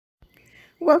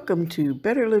Welcome to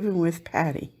Better Living with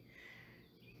Patti.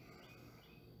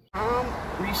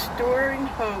 Restoring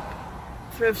Hope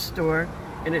thrift store,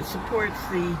 and it supports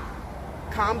the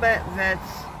combat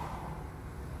vets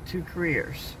to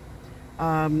careers.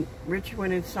 Richard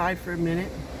went inside for a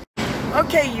minute.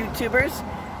 Okay, YouTubers,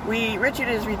 Richard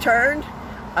is returned.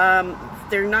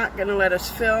 They're not going to let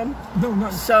us film. No,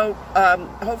 not. So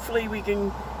hopefully we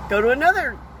can go to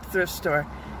another thrift store.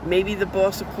 Maybe the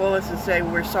boss will call us and say,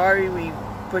 we're sorry we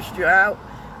pushed you out.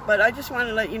 But I just want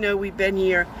to let you know we've been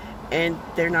here and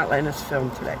they're not letting us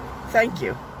film today. Thank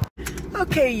you.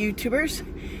 Okay,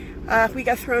 YouTubers, we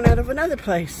got thrown out of another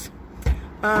place.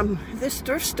 This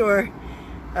thrift store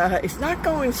is not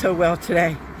going so well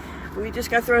today. We just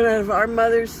got thrown out of our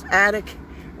mother's attic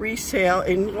resale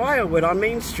in Wildwood on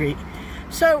Main Street.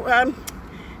 So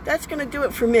that's going to do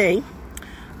it for me.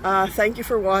 Thank you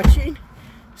for watching.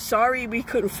 Sorry we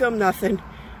couldn't film nothing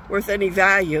worth any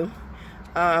value.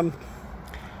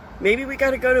 Maybe we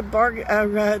got to go to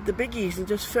the Biggies and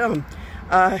just film.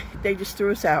 They just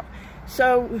threw us out.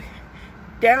 So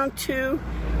down to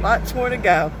lots more to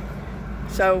go.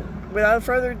 So without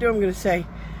further ado, I'm going to say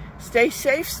stay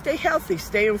safe, stay healthy,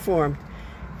 stay informed.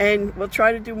 And we'll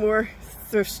try to do more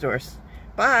thrift stores.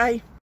 Bye.